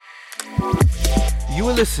You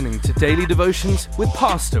are listening to Daily Devotions with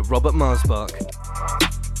Pastor Robert Marsbach.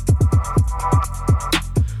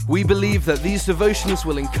 We believe that these devotions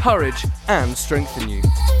will encourage and strengthen you.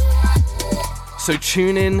 So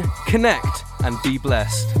tune in, connect, and be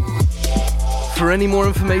blessed. For any more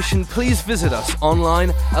information, please visit us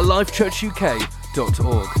online at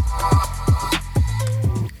lifechurchuk.org.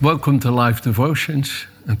 Welcome to Life Devotions,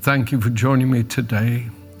 and thank you for joining me today.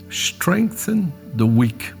 Strengthen the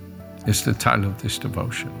weak is the title of this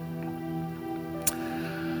devotion.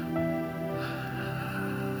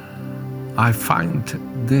 I find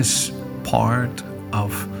this part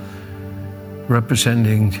of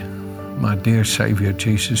representing my dear Savior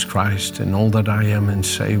Jesus Christ and all that I am and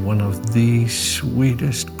say one of the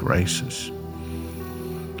sweetest graces.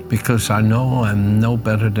 Because I know I'm no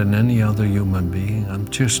better than any other human being. I'm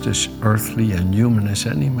just as earthly and human as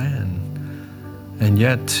any man. And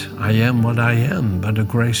yet I am what I am by the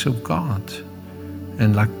grace of God.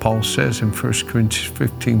 And like Paul says in 1 Corinthians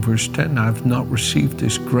 15 verse 10, I've not received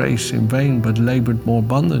this grace in vain, but labored more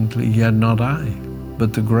abundantly, yet not I,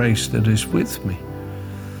 but the grace that is with me.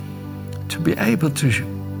 To be able to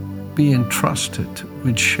be entrusted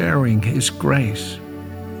with sharing His grace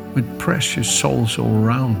with precious souls all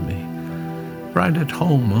around me, right at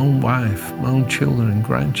home, my own wife, my own children and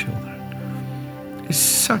grandchildren. It's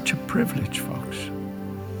such a privilege, folks.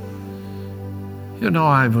 You know,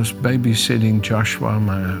 I was babysitting Joshua,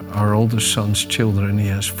 our oldest son's children. He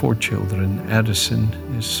has 4 children, Edison,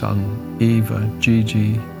 his son, Eva,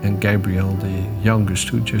 Gigi, and Gabriel, the youngest,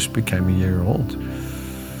 who just became a year old.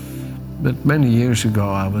 But many years ago,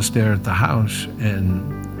 I was there at the house,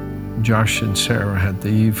 and Josh and Sarah had the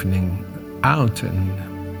evening out, and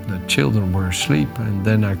the children were asleep, and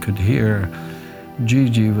then I could hear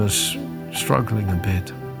Gigi was struggling a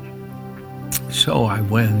bit. So I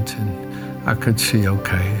went, and I could see,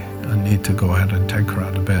 okay, I need to go ahead and take her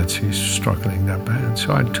out of bed. She's struggling that bad.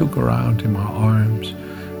 So I took her out in my arms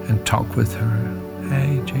and talked with her.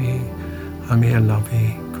 Hey, G, I'm here,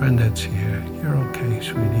 lovey. Granddad's here. You're okay,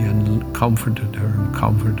 sweetie. And comforted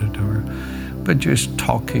her. But just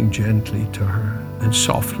talking gently to her and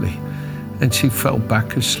softly. And she fell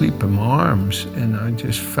back asleep in my arms, and I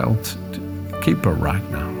just felt, keep her right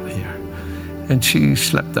now here. And she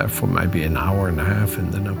slept there for maybe an hour and a half,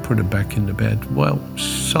 and then I put her back in the bed. Well,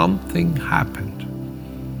 something happened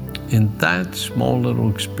in that small little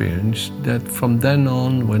experience that from then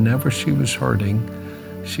on, whenever she was hurting,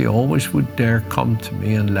 she always would dare come to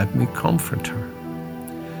me and let me comfort her.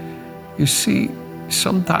 You see,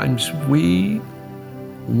 sometimes we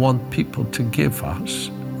want people to give us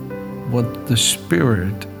what the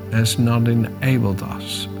Spirit has not enabled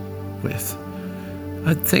us with.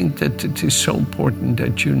 I think that it is so important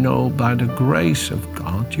that you know by the grace of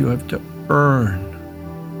God, you have to earn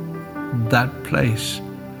that place.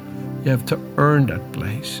 You have to earn that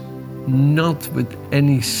place, not with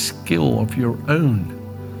any skill of your own.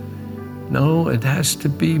 No, it has to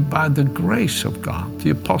be by the grace of God. The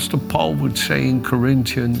Apostle Paul would say in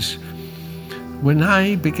Corinthians, when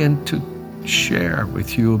I began to share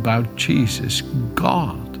with you about Jesus,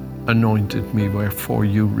 God anointed me, wherefore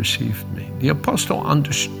you received me. The apostle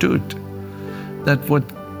understood that what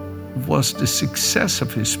was the success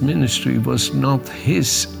of his ministry was not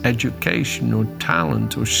his education or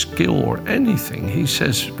talent or skill or anything. He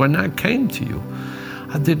says, when I came to you,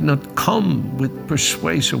 I did not come with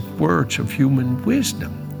persuasive words of human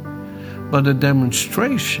wisdom, but a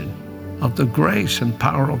demonstration of the grace and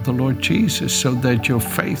power of the Lord Jesus, so that your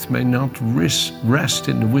faith may not rest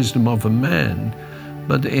in the wisdom of a man,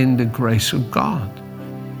 but in the grace of God.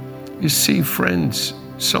 You see, friends,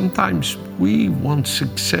 sometimes we want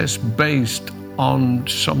success based on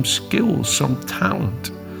some skill, some talent.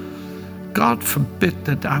 God forbid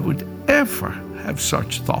that I would ever have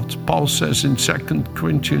such thoughts. Paul says in 2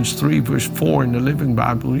 Corinthians 3 verse 4 in the Living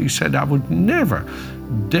Bible, he said, I would never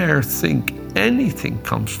dare think anything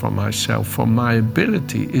comes from myself, for my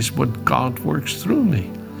ability is what God works through me.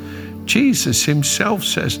 Jesus himself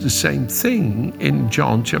says the same thing in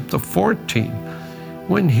John chapter 14,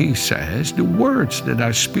 when he says, the words that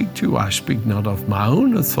I speak to you, I speak not of my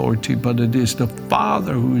own authority, but it is the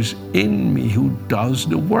Father who is in me who does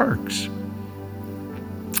the works.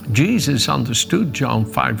 Jesus understood John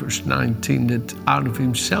 5 verse 19 that out of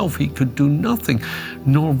himself he could do nothing,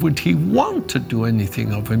 nor would he want to do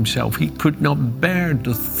anything of himself. He could not bear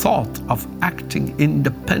the thought of acting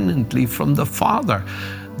independently from the Father.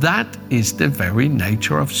 That is the very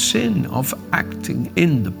nature of sin, of acting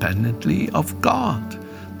independently of God.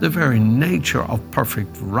 The very nature of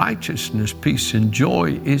perfect righteousness, peace, and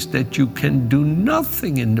joy is that you can do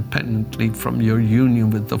nothing independently from your union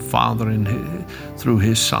with the Father and through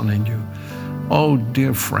His Son in you. Oh,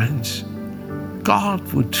 dear friends, God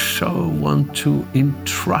would so want to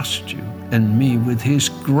entrust you and me with His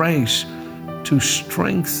grace to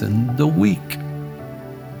strengthen the weak.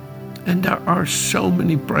 And there are so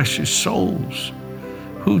many precious souls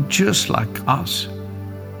who, just like us,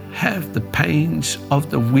 have the pains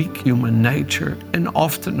of the weak human nature and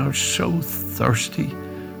often are so thirsty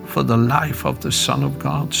for the life of the Son of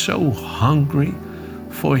God, so hungry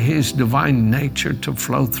for His divine nature to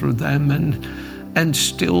flow through them, and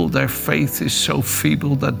still their faith is so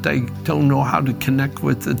feeble that they don't know how to connect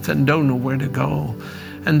with it and don't know where to go.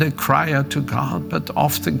 And they cry out to God, but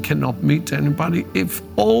often cannot meet anybody. If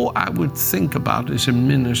all I would think about as a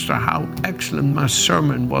minister how excellent my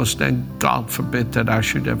sermon was, then God forbid that I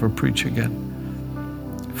should ever preach again.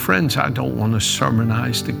 Friends, I don't want to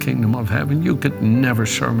sermonize the kingdom of heaven. You could never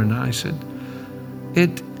sermonize it.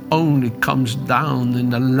 It only comes down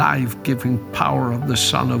in the life-giving power of the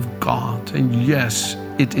Son of God. And yes,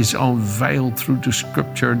 it is unveiled through the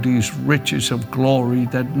Scripture, these riches of glory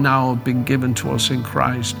that now have been given to us in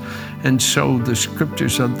Christ. And so the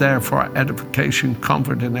Scriptures are there for our edification,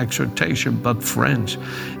 comfort, and exhortation. But friends,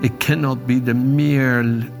 it cannot be the mere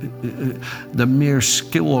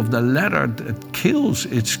skill of the letter that kills.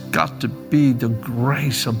 It's got to be the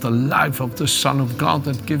grace of the life of the Son of God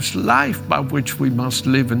that gives life, by which we must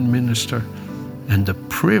live and minister. And the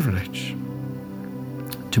privilege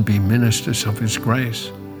to be ministers of His grace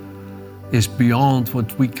is beyond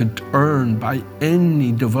what we could earn by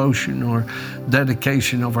any devotion or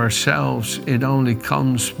dedication of ourselves. It only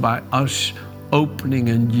comes by us opening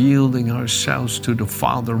and yielding ourselves to the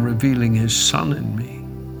Father, revealing His Son in me,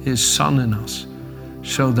 His Son in us,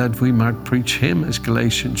 so that we might preach Him, as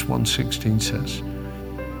Galatians 1:16 says.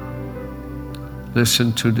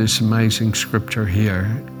 Listen to this amazing scripture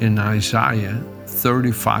here in Isaiah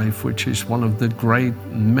 35, which is one of the great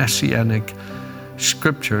messianic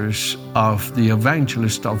scriptures of the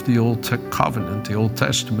evangelist of the Old Covenant, the Old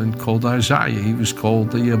Testament, called Isaiah. He was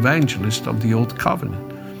called the evangelist of the Old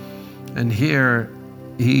Covenant. And here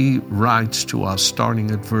he writes to us,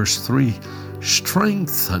 starting at verse 3,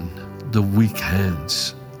 "Strengthen the weak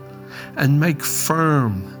hands and make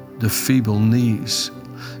firm the feeble knees.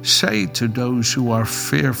 Say to those who are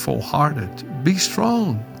fearful-hearted, be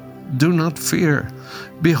strong. Do not fear.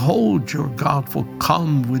 Behold, your God will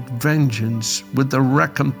come with vengeance, with the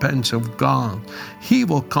recompense of God. He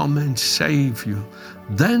will come and save you.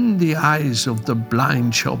 Then the eyes of the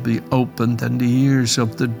blind shall be opened, and the ears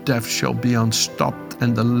of the deaf shall be unstopped,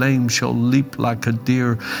 and the lame shall leap like a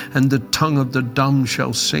deer, and the tongue of the dumb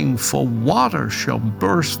shall sing. For water shall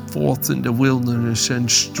burst forth in the wilderness, and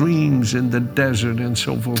streams in the desert," and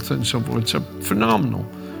so forth and so forth. It's a phenomenal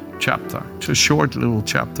chapter. It's a short little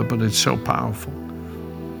chapter, but it's so powerful.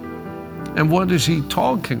 And what is he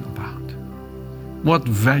talking about? What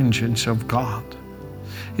vengeance of God?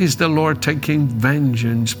 Is the Lord taking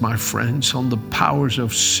vengeance, my friends, on the powers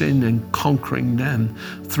of sin and conquering them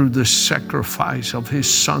through the sacrifice of His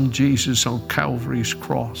Son Jesus on Calvary's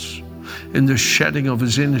cross, in the shedding of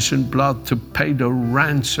His innocent blood to pay the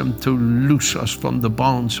ransom to loose us from the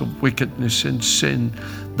bonds of wickedness and sin?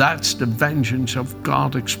 That's the vengeance of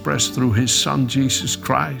God expressed through His Son Jesus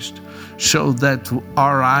Christ, so that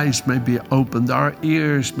our eyes may be opened, our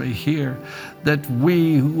ears may hear, that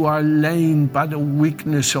we who are lamed by the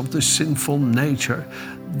weakness of the sinful nature,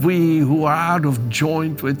 we who are out of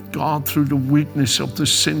joint with God through the weakness of the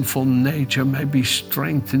sinful nature, may be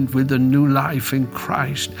strengthened with a new life in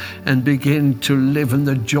Christ and begin to live in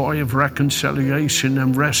the joy of reconciliation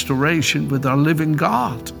and restoration with our living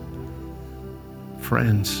God.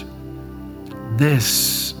 Friends,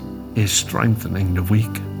 this is strengthening the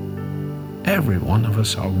weak. Every one of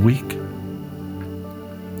us are weak.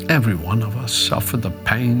 Every one of us suffer the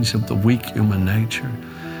pains of the weak human nature,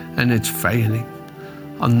 and it's failing.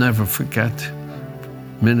 I'll never forget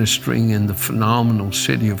ministering in the phenomenal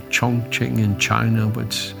city of Chongqing in China,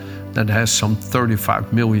 that has some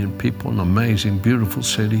 35 million people, an amazing, beautiful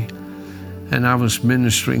city. And I was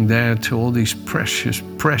ministering there to all these precious,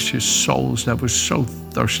 precious souls that were so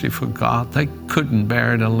thirsty for God. They couldn't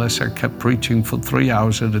bear it unless I kept preaching for 3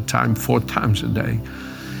 hours at a time, 4 times a day.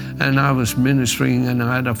 And I was ministering, and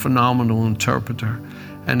I had a phenomenal interpreter.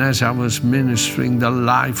 And as I was ministering, the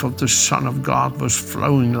life of the Son of God was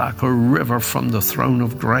flowing like a river from the throne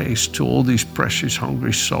of grace to all these precious,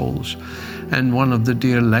 hungry souls. And one of the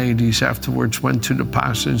dear ladies afterwards went to the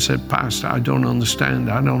pastor and said, Pastor, I don't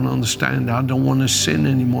understand. I don't want to sin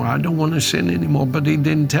anymore. I don't want to sin anymore. But he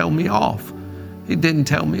didn't tell me off. He didn't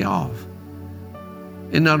tell me off.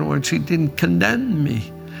 In other words, he didn't condemn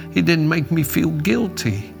me. He didn't make me feel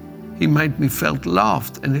guilty. He made me feel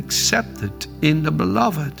loved and accepted in the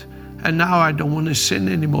beloved. And now I don't want to sin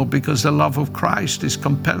anymore because the love of Christ is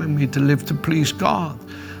compelling me to live to please God.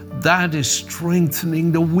 That is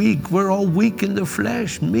strengthening the weak. We're all weak in the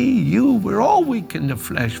flesh. Me, you, we're all weak in the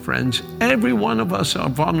flesh, friends. Every one of us are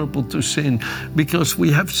vulnerable to sin because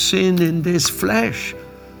we have sin in this flesh.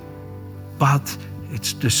 But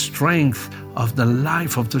it's the strength of the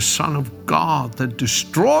life of the Son of God that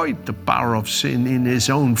destroyed the power of sin in his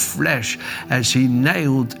own flesh as he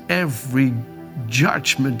nailed every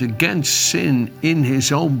judgment against sin in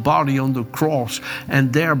his own body on the cross,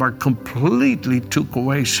 and thereby completely took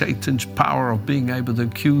away Satan's power of being able to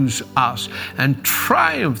accuse us and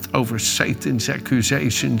triumphed over Satan's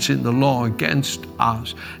accusations in the law against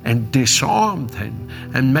us and disarmed him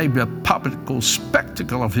and made a public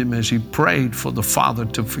spectacle of him as he prayed for the Father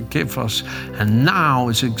to forgive us, and now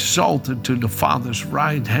is exalted to the Father's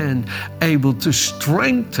right hand, able to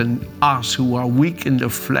strengthen us who are weak in the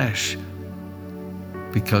flesh.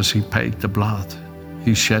 Because he paid the blood.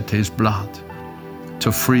 He shed his blood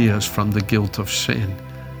to free us from the guilt of sin.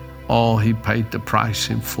 Oh, he paid the price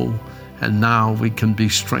in full. And now we can be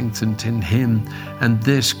strengthened in him. And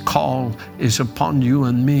this call is upon you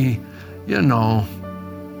and me. You know,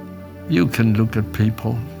 you can look at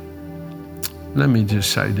people. Let me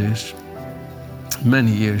just say this.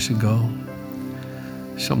 Many years ago,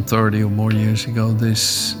 some 30 or more years ago,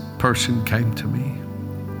 this person came to me.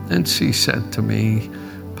 And she said to me,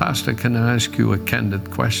 Pastor, can I ask you a candid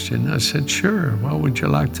question? I said, sure. What would you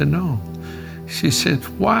like to know? She said,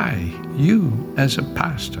 why you as a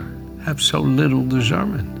pastor have so little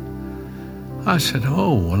discernment? I said,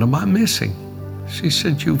 oh, what am I missing? She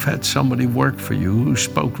said, you've had somebody work for you who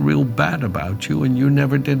spoke real bad about you and you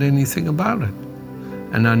never did anything about it.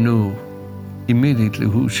 And I knew immediately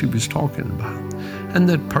who she was talking about. And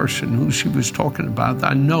that person who she was talking about,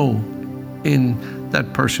 I know in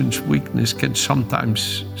that person's weakness can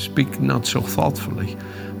sometimes speak not so thoughtfully.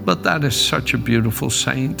 But that is such a beautiful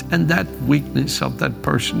saint, and that weakness of that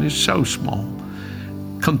person is so small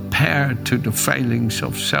compared to the failings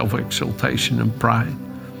of self-exaltation and pride.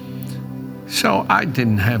 So I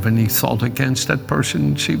didn't have any thought against that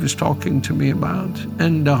person she was talking to me about,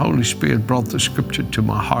 and the Holy Spirit brought the scripture to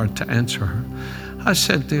my heart to answer her. I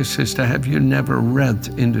said, dear sister, have you never read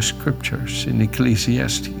in the scriptures in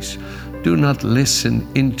Ecclesiastes, do not listen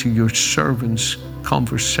into your servant's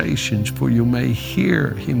conversations, for you may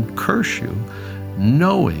hear him curse you,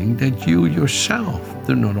 knowing that you yourself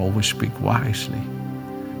do not always speak wisely.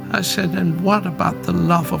 I said, and what about the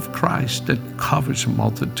love of Christ that covers a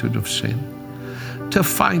multitude of sin? To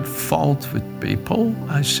find fault with people,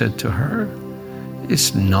 I said to her,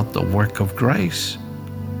 is not the work of grace.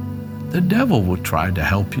 The devil will try to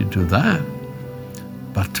help you do that.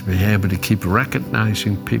 But to be able to keep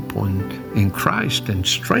recognizing people in Christ and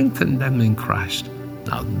strengthen them in Christ,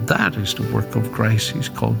 now that is the work of grace he's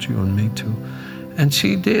called you and me to. And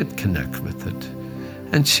she did connect with it.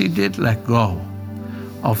 And she did let go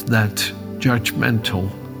of that judgmental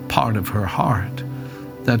part of her heart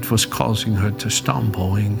that was causing her to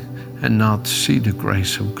stumble and not see the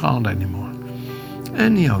grace of God anymore.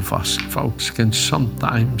 Any of us folks can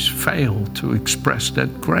sometimes fail to express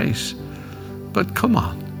that grace. But come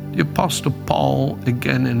on, the Apostle Paul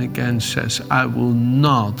again and again says, I will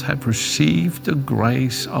not have received the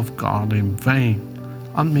grace of God in vain.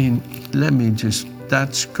 I mean, that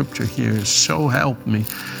scripture here has so helped me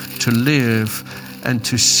to live and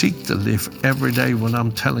to seek to live every day what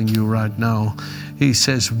I'm telling you right now. He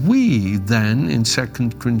says, we then, in 2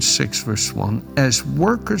 Corinthians 6 verse 1, as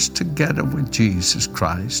workers together with Jesus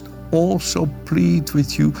Christ, also plead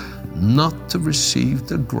with you not to receive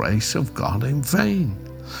the grace of God in vain.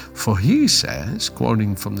 For he says,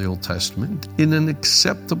 quoting from the Old Testament, in an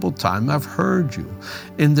acceptable time I've heard you.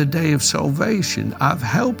 In the day of salvation I've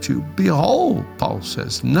helped you. Behold, Paul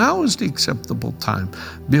says, now is the acceptable time.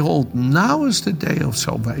 Behold, now is the day of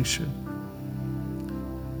salvation.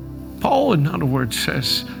 Paul, in other words,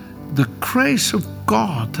 says, the grace of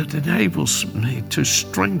God that enables me to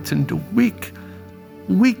strengthen the weak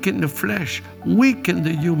in the flesh, weak in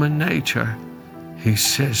the human nature. He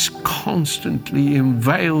says, constantly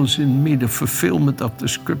unveils in me the fulfillment of the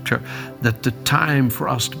scripture that the time for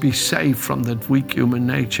us to be saved from that weak human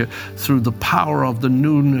nature through the power of the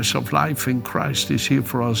newness of life in Christ is here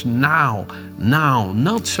for us now,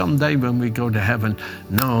 not someday when we go to heaven.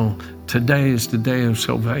 No, today is the day of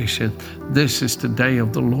salvation. This is the day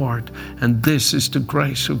of the Lord. And this is the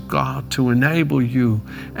grace of God to enable you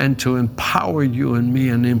and to empower you and me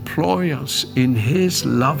and employ us in His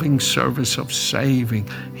loving service of saving,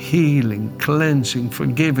 healing, cleansing,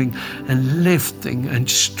 forgiving, and lifting and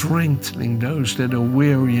strengthening those that are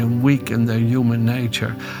weary and weak in their human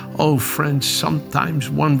nature. Oh, friends, sometimes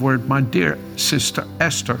one word, my dear sister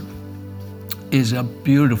Esther is a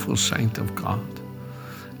beautiful saint of God.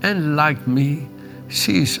 And like me,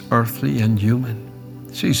 she's earthly and human.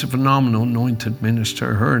 She's a phenomenal anointed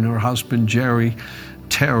minister. Her and her husband,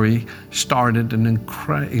 Terry, started an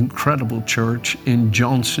incredible church in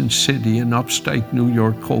Johnson City in upstate New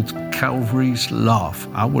York called Calvary's Love.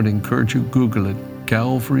 I would encourage you to Google it.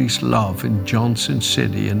 Calvary's Love in Johnson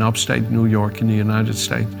City in upstate New York in the United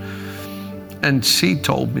States. And she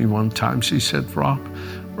told me one time, she said,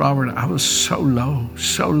 Robert, I was so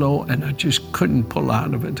low, and I just couldn't pull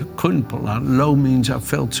out of it. I couldn't pull out. Low means I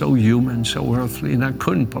felt so human, so earthly, and I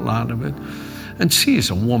couldn't pull out of it. And she is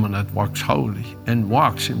a woman that walks holy and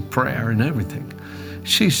walks in prayer and everything.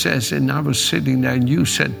 She says, and I was sitting there, and you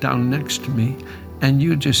sat down next to me, and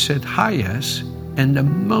you just said, hi, yes. And the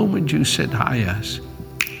moment you said, hi, yes,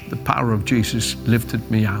 the power of Jesus lifted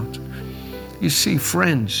me out. You see,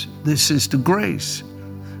 friends, this is the grace.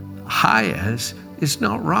 Hi, yes. It's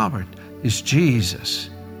not Robert, it's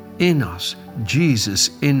Jesus in us,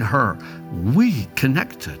 Jesus in her. We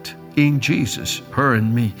connected in Jesus, her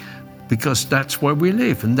and me, because that's where we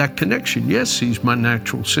live. And that connection, yes, she's my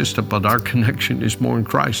natural sister, but our connection is more in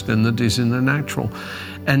Christ than it is in the natural.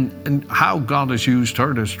 And how God has used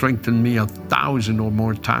her to strengthen me 1,000 or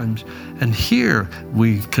more times. And here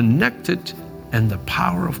we connected, and the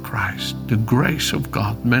power of Christ, the grace of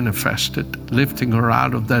God manifested, lifting her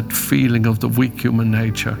out of that feeling of the weak human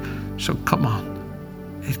nature. So come on,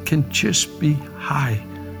 it can just be, hi,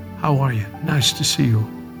 how are you? Nice to see you.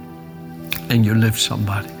 And you lift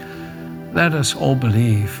somebody. Let us all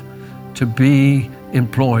believe to be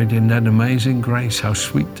employed in that amazing grace, how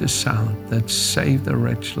sweet the sound that saved a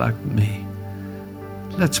wretch like me.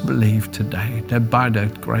 Let's believe today that by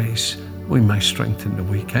that grace we may strengthen the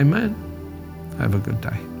weak. Amen. Have a good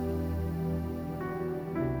day.